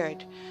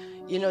tired.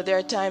 There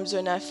are times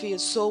when I feel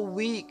so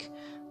weak,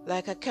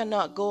 like I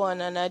cannot go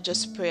on, and I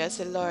just pray. I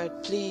say,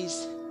 Lord,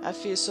 please. I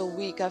feel so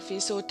weak. I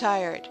feel so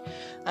tired.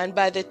 And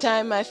by the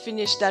time I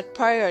finish that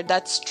prayer,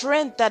 that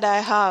strength that I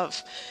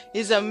have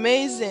is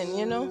amazing,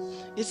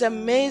 It's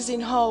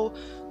amazing how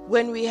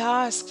when we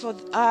ask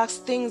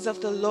things of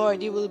the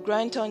Lord, he will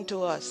grant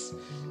unto us,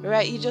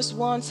 right? He just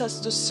wants us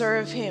to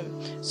serve him.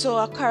 So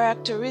a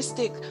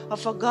characteristic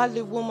of a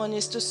godly woman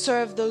is to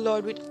serve the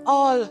Lord with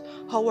all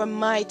our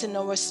might and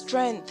our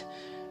strength.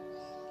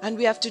 And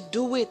we have to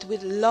do it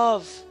with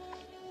love.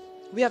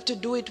 We have to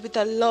do it with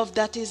a love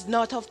that is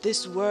not of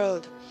this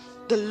world.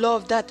 The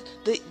love that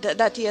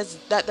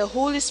the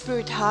Holy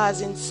Spirit has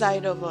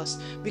inside of us,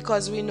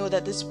 because we know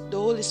that the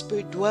Holy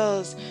Spirit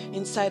dwells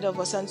inside of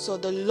us. And so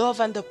the love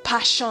and the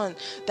passion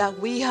that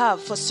we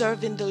have for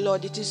serving the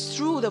Lord, it is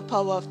through the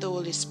power of the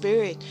Holy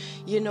Spirit.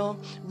 We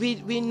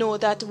know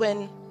that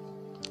when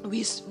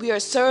we are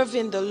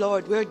serving the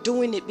Lord, we're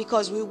doing it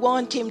because we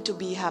want him to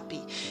be happy.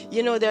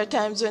 There are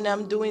times when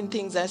I'm doing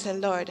things, I say,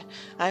 Lord,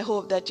 I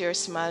hope that you're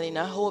smiling.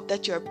 I hope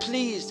that you're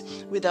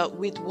pleased with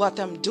what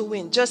I'm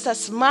doing. Just a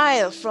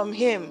smile from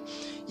him,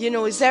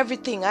 is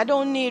everything. I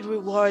don't need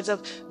rewards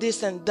of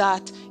this and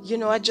that.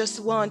 I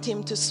just want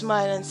him to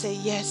smile and say,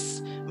 yes,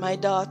 my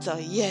daughter,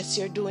 yes,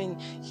 you're doing,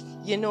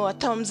 a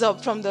thumbs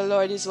up from the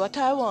Lord is what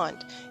I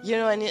want.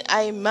 And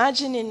I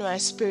imagine in my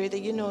spirit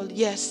that,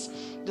 yes,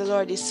 the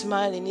Lord is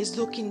smiling. He's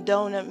looking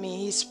down at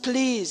me. He's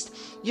pleased.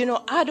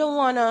 I don't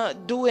want to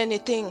do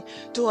anything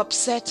to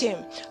upset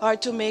him or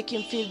to make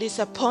him feel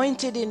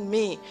disappointed in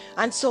me.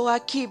 And so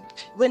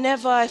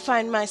whenever I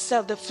find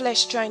myself, the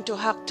flesh trying to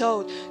act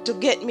out to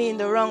get me in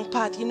the wrong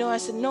path, I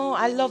said, no,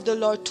 I love the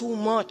Lord too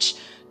much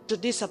to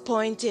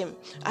disappoint him.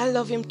 I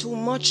love him too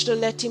much to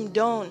let him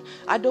down.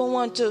 I don't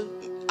want to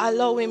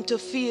allow him to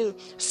feel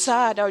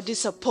sad or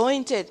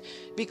disappointed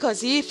because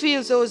he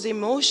feels those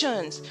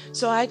emotions.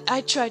 So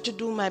I try to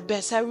do my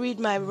best. I read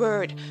my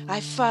word.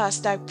 I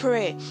fast. I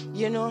pray,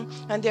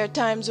 and there are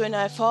times when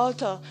I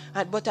falter,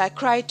 but I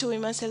cry to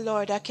him and say,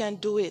 Lord, I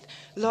can't do it.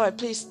 Lord,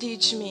 please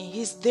teach me.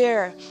 He's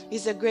there.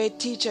 He's a great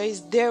teacher.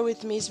 He's there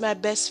with me. He's my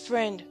best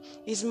friend.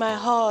 He's my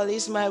all.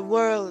 He's my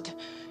world,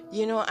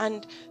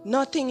 and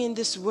nothing in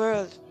this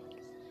world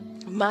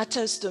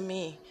matters to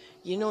me.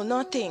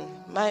 Nothing.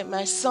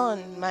 My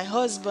son, my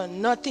husband,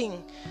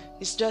 nothing.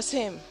 It's just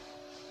him.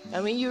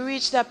 And when you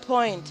reach that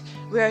point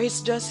where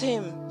it's just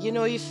him,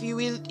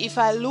 if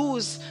I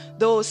lose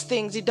those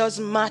things, it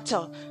doesn't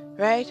matter,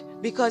 right?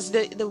 Because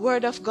the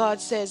word of God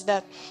says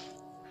that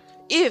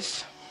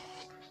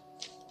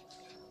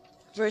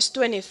verse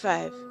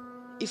 25,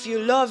 if you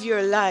love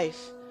your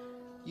life,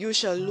 you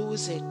shall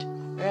lose it,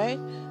 right?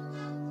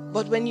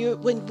 But when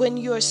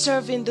you're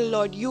serving the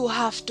Lord, you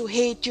have to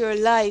hate your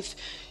life.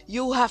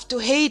 You have to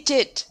hate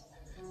it.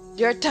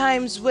 There are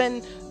times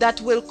when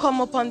that will come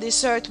upon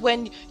this earth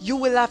when you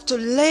will have to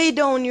lay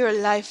down your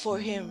life for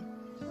him.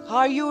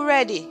 Are you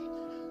ready?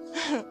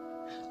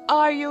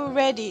 Are you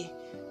ready?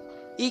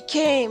 He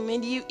came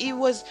and he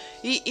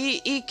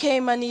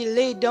came and he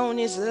laid down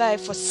his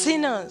life for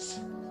sinners.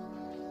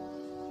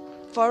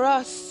 For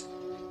us.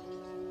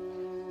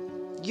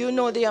 You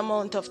know the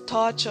amount of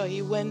torture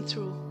he went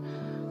through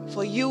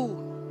for you,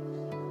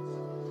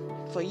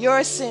 for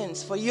your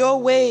sins, for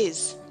your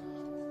ways.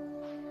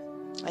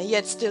 And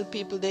yet still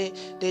people, they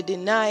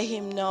deny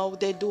him now.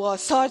 They do all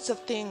sorts of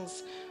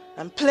things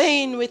and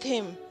playing with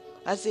him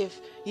as if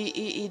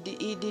he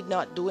did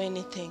not do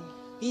anything.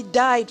 He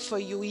died for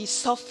you. He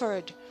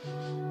suffered.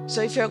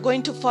 So if you're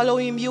going to follow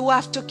him, you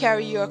have to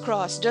carry your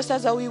cross. Just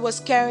as how he was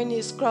carrying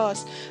his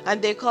cross,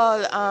 and they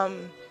call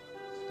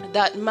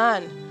that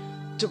man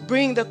to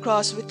bring the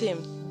cross with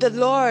him. The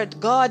Lord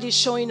God is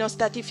showing us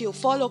that if you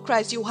follow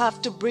Christ, you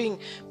have to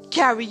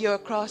carry your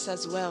cross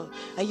as well.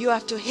 And you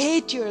have to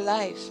hate your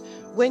life.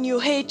 When you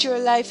hate your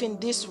life in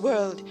this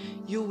world,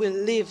 you will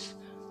live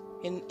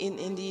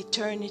in the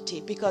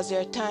eternity, because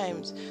there are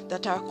times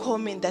that are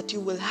coming that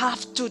you will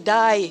have to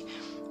die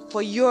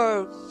for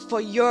your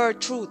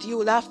truth. You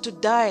will have to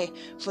die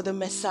for the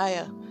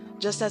Messiah,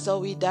 just as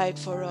how he died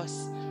for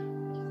us.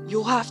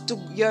 You have to,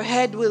 your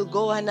head will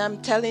go, and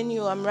I'm telling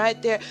you, I'm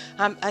right there.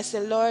 I say,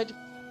 Lord,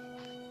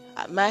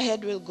 my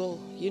head will go.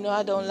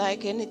 I don't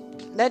like any.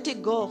 Let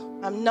it go.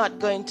 I'm not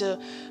going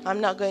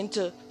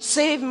to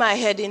save my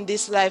head in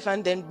this life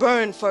and then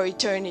burn for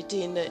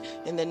eternity in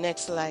the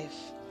next life.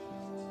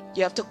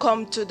 You have to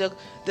come to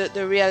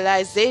the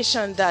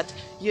realization that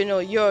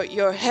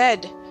your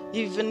head,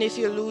 even if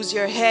you lose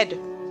your head,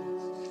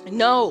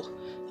 no,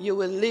 you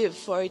will live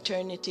for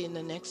eternity in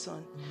the next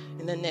one,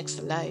 in the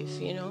next life.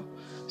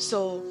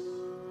 So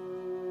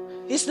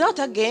it's not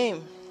a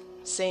game,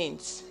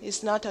 saints.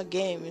 It's not a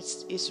game.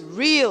 It's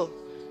real.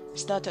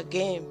 It's not a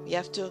game. You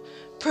have to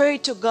pray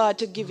to God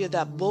to give you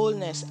that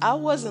boldness. I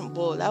wasn't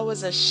bold. I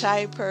was a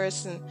shy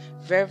person,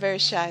 very, very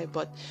shy.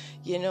 But,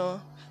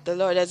 the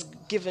Lord has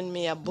given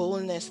me a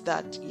boldness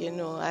that,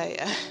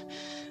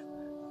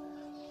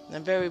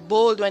 I'm very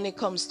bold when it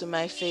comes to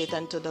my faith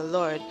and to the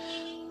Lord.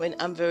 When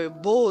I'm very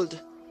bold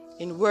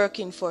in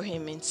working for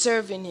him, in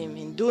serving him,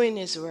 in doing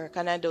his work,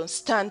 and I don't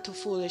stand to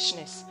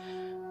foolishness.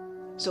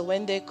 So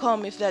when they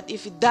come, if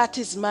that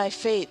is my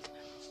faith,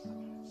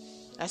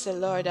 I say,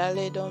 Lord, I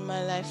lay down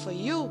my life for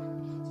you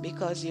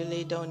because you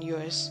lay down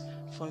yours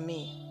for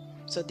me.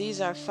 So these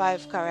are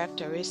 5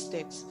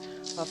 characteristics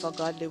of a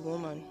godly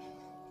woman.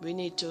 We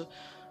need to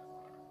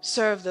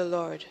serve the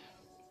Lord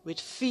with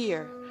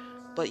fear,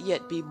 but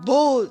yet be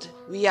bold.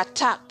 We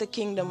attack the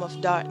kingdom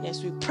of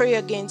darkness. We pray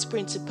against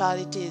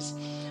principalities.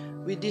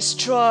 We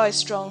destroy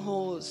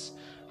strongholds,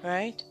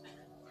 right?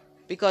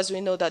 Because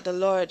we know that the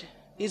Lord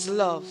is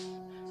love.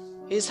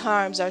 His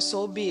arms are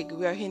so big.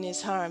 We are in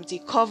his arms. He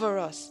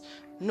covers us.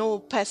 No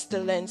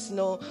pestilence,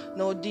 no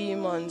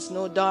demons,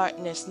 no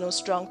darkness, no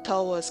strong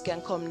towers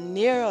can come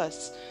near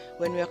us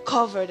when we are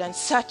covered and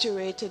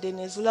saturated in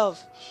his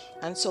love.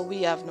 And so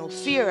we have no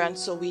fear, and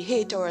so we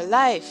hate our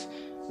life.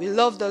 We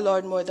love the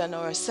Lord more than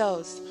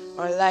ourselves.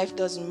 Our life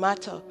doesn't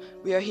matter.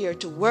 We are here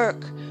to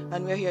work,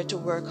 and we're here to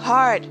work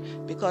hard,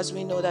 because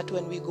we know that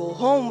when we go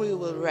home we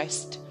will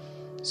rest.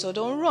 So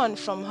don't run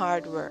from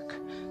hard work.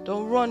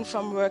 Don't run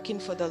from working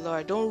for the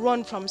Lord. Don't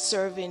run from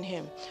serving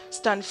him.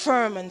 Stand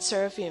firm and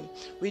serve him.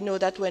 We know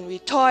that when we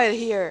toil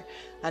here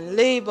and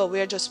labor,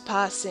 we're just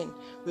passing.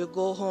 We'll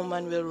go home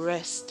and we'll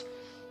rest.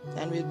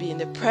 and we'll be in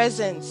the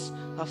presence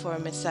of our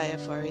Messiah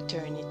for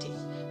eternity.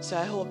 So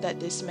I hope that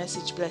this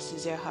message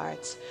blesses your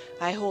hearts.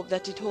 I hope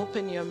that it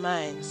opens your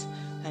minds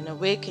and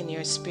awaken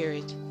your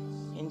spirit.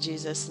 In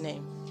Jesus'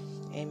 name,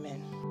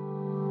 amen.